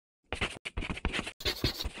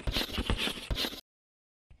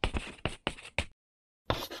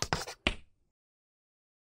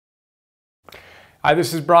Hi,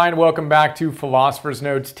 this is Brian. Welcome back to Philosopher's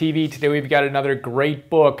Notes TV. Today we've got another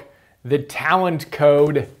great book, The Talent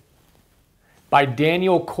Code by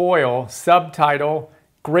Daniel Coyle. Subtitle,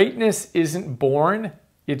 Greatness Isn't Born,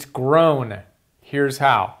 It's Grown. Here's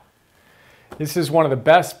how. This is one of the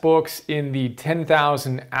best books in the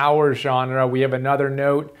 10,000 hour genre. We have another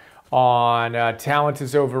note on Talent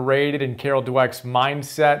is Overrated and Carol Dweck's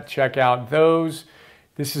Mindset. Check out those.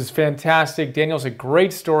 This is fantastic. Daniel's a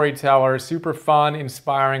great storyteller, super fun,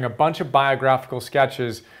 inspiring, a bunch of biographical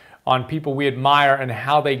sketches on people we admire and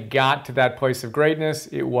how they got to that place of greatness.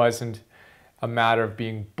 It wasn't a matter of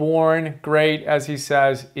being born great, as he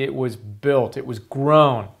says. It was built. It was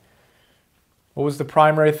grown. What was the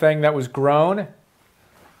primary thing that was grown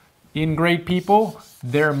in great people?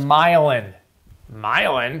 Their myelin.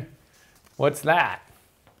 Myelin? What's that?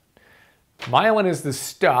 Myelin is the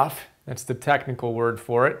stuff, that's the technical word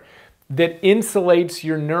for it, that insulates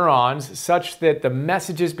your neurons such that the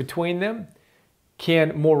messages between them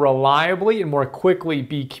can more reliably and more quickly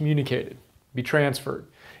be communicated, be transferred.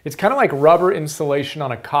 It's kind of like rubber insulation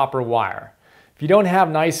on a copper wire. If you don't have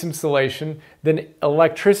nice insulation, then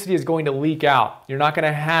electricity is going to leak out. You're not going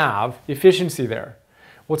to have efficiency there.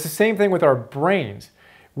 Well, it's the same thing with our brains.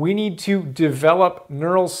 We need to develop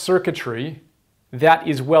neural circuitry that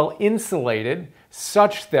is well insulated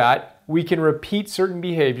such that we can repeat certain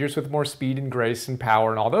behaviors with more speed and grace and power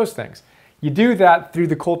and all those things. You do that through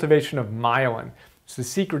the cultivation of myelin. It's the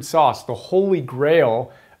secret sauce, the holy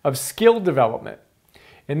grail of skill development.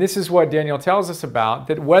 And this is what Daniel tells us about,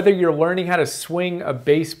 that whether you're learning how to swing a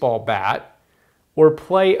baseball bat or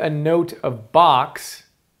play a note of box,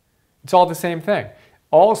 it's all the same thing.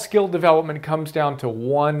 All skill development comes down to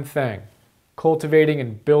one thing: cultivating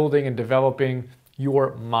and building and developing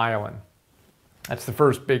your myelin. That's the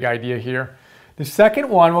first big idea here. The second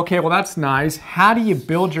one, okay, well that's nice. How do you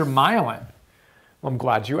build your myelin? Well, I'm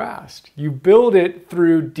glad you asked. You build it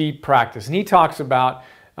through deep practice. And he talks about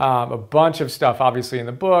a bunch of stuff, obviously, in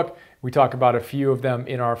the book. We talk about a few of them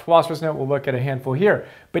in our Philosopher's Note. We'll look at a handful here.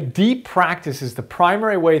 But deep practice is the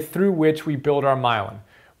primary way through which we build our myelin.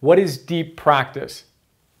 What is deep practice?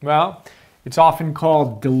 Well, it's often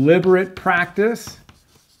called deliberate practice,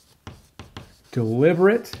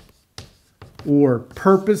 deliberate or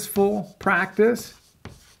purposeful practice.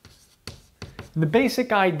 And the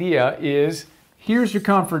basic idea is, here's your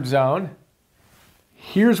comfort zone,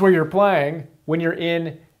 here's where you're playing when you're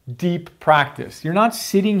in deep practice. You're not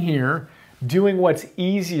sitting here doing what's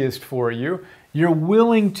easiest for you. You're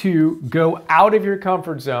willing to go out of your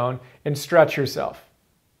comfort zone and stretch yourself.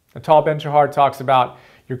 Tal Ben-Shahar talks about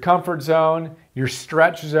your comfort zone, your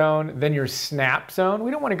stretch zone, then your snap zone.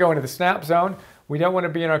 We don't want to go into the snap zone. We don't want to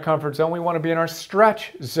be in our comfort zone. We want to be in our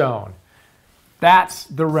stretch zone. That's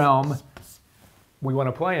the realm we want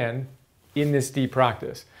to play in this deep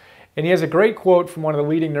practice. And he has a great quote from one of the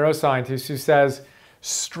leading neuroscientists who says,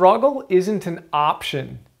 struggle isn't an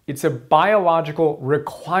option. It's a biological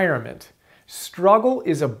requirement. Struggle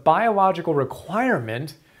is a biological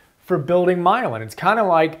requirement for building myelin. It's kind of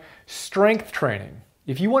like strength training.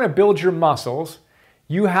 If you want to build your muscles,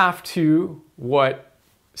 you have to, what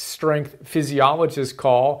strength physiologists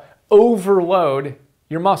call, overload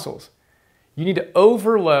your muscles. You need to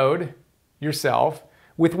overload yourself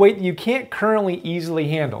with weight that you can't currently easily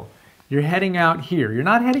handle. You're heading out here. You're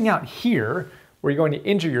not heading out here where you're going to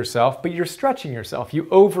injure yourself, but you're stretching yourself. You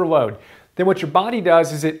overload. Then what your body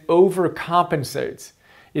does is it overcompensates.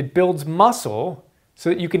 It builds muscle so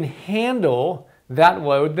that you can handle that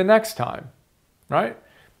load the next time, right?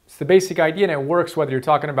 It's the basic idea, and it works whether you're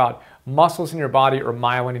talking about muscles in your body or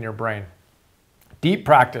myelin in your brain. Deep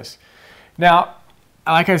practice. Now,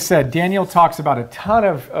 like I said, Daniel talks about a ton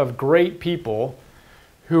of great people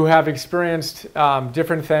who have experienced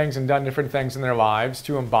different things and done different things in their lives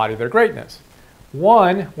to embody their greatness.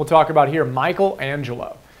 One, we'll talk about here,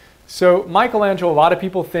 Michelangelo. So Michelangelo, a lot of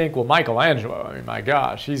people think, well, Michelangelo, I mean, my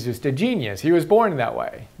gosh, he's just a genius. He was born that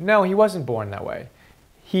way. No, he wasn't born that way.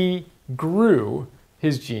 He grew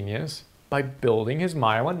his genius by building his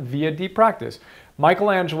myelin via deep practice.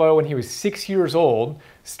 Michelangelo, when he was 6 years old,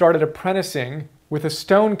 started apprenticing with a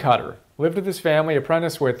stone cutter. Lived with his family,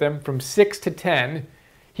 apprenticed with them from 6 to 10.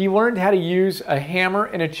 He learned how to use a hammer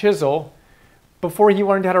and a chisel before he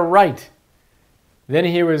learned how to write. Then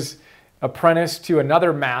he was apprenticed to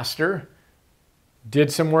another master,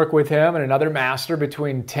 did some work with him and another master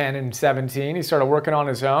between 10 and 17. He started working on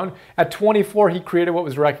his own. At 24, he created what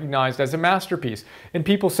was recognized as a masterpiece. And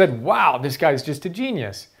people said, wow, this guy's just a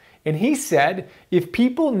genius. And he said, if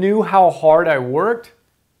people knew how hard I worked,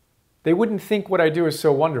 they wouldn't think what I do is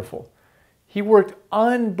so wonderful. He worked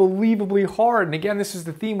unbelievably hard. And again, this is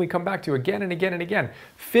the theme we come back to again and again and again.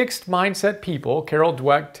 Fixed mindset people, Carol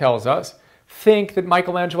Dweck tells us, think that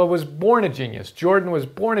Michelangelo was born a genius, Jordan was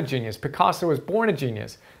born a genius, Picasso was born a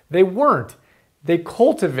genius. They weren't. They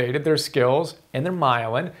cultivated their skills and their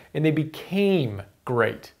myelin, and they became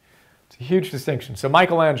great. It's a huge distinction. So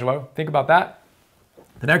Michelangelo, think about that.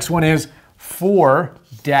 The next one is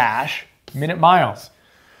 4-minute miles.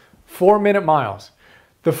 4-minute miles.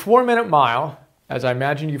 The 4-minute mile, as I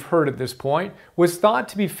imagine you've heard at this point, was thought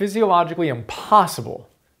to be physiologically impossible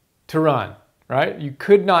to run, right? You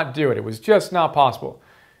could not do it. It was just not possible.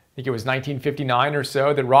 I think it was 1959 or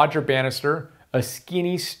so that Roger Bannister, a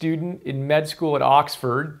skinny student in med school at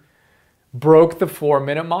Oxford, broke the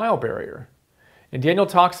 4-minute mile barrier. And Daniel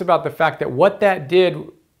talks about the fact that what that did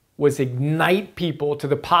was ignite people to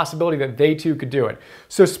the possibility that they too could do it.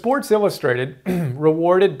 So Sports Illustrated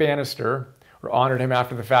rewarded Bannister, or honored him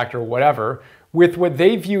after the fact or whatever, with what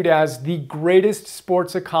they viewed as the greatest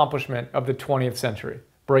sports accomplishment of the 20th century,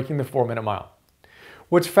 breaking the 4-minute mile.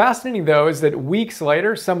 What's fascinating though is that weeks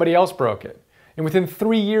later, somebody else broke it. And within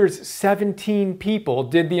 3 years, 17 people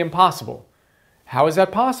did the impossible. How is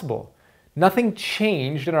that possible? Nothing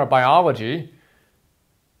changed in our biology,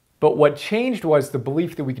 but what changed was the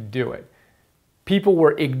belief that we could do it. People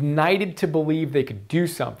were ignited to believe they could do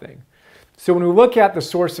something. So when we look at the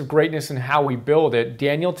source of greatness and how we build it,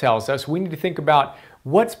 Daniel tells us we need to think about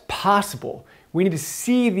what's possible. We need to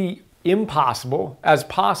see the impossible as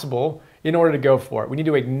possible in order to go for it. We need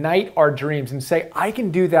to ignite our dreams and say, I can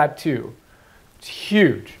do that too. It's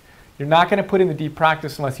huge. You're not going to put in the deep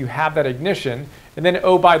practice unless you have that ignition. And then,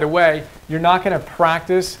 oh, by the way, you're not going to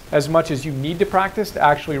practice as much as you need to practice to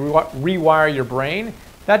actually rewire your brain.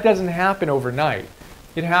 That doesn't happen overnight.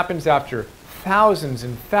 It happens after thousands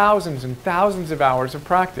and thousands and thousands of hours of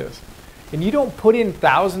practice. And you don't put in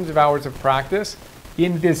thousands of hours of practice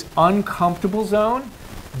in this uncomfortable zone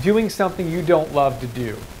doing something you don't love to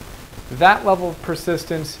do. That level of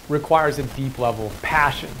persistence requires a deep level of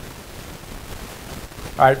passion.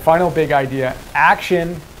 All right, final big idea,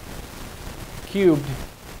 action cubed.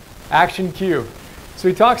 Action cubed. So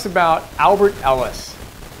he talks about Albert Ellis,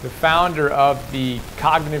 the founder of the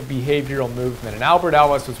cognitive behavioral movement. And Albert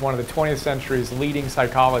Ellis was one of the 20th century's leading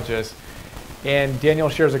psychologists. And Daniel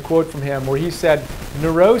shares a quote from him where he said,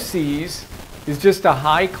 neuroses is just a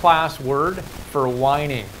high-class word for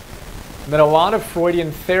whining. And that a lot of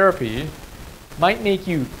Freudian therapy might make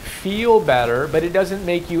you feel better, but it doesn't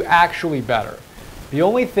make you actually better. The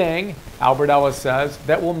only thing, Albert Ellis says,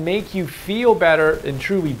 that will make you feel better and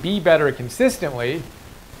truly be better consistently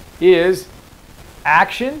is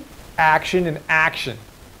action, action, and action.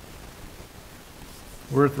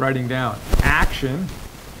 Worth writing down. Action,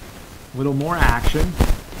 a little more action,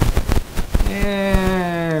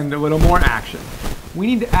 and a little more action. We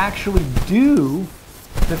need to actually do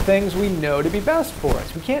the things we know to be best for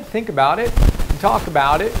us. We can't think about it and talk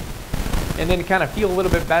about it and then kind of feel a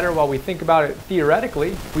little bit better while we think about it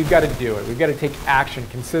theoretically. We've got to do it. We've got to take action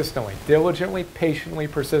consistently, diligently, patiently,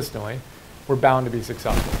 persistently. We're bound to be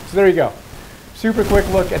successful. So there you go. Super quick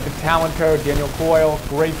look at the Talent Code. Daniel Coyle,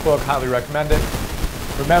 great book, highly recommend it.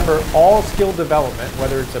 Remember, all skill development,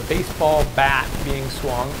 whether it's a baseball bat being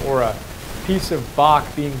swung or a piece of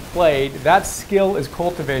Bach being played, that skill is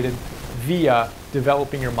cultivated via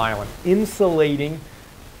developing your myelin, insulating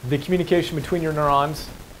the communication between your neurons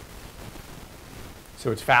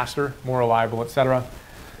so it's faster, more reliable, etc.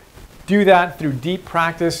 Do that through deep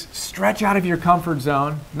practice. Stretch out of your comfort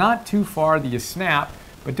zone, not too far that you snap,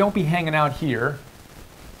 but don't be hanging out here.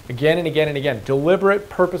 Again and again and again. Deliberate,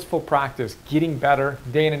 purposeful practice, getting better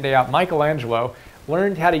day in and day out. Michelangelo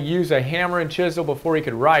learned how to use a hammer and chisel before he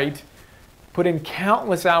could write, put in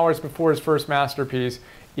countless hours before his first masterpiece.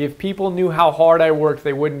 If people knew how hard I worked,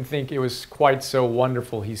 they wouldn't think it was quite so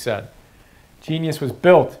wonderful, he said. Genius was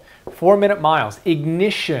built. 4-minute miles,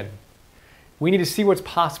 ignition. We need to see what's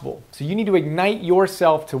possible. So you need to ignite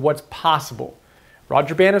yourself to what's possible.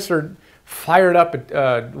 Roger Bannister fired up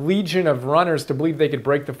a legion of runners to believe they could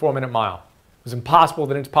break the 4-minute mile. It was impossible,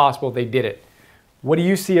 then it's possible, they did it. What do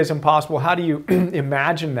you see as impossible? How do you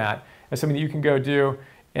imagine that as something that you can go do?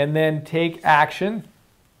 And then take action,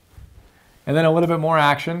 and then a little bit more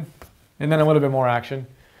action, and then a little bit more action,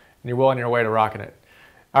 and you're well on your way to rocking it.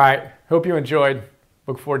 All right, hope you enjoyed.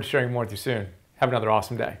 Look forward to sharing more with you soon. Have another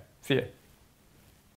awesome day. See ya.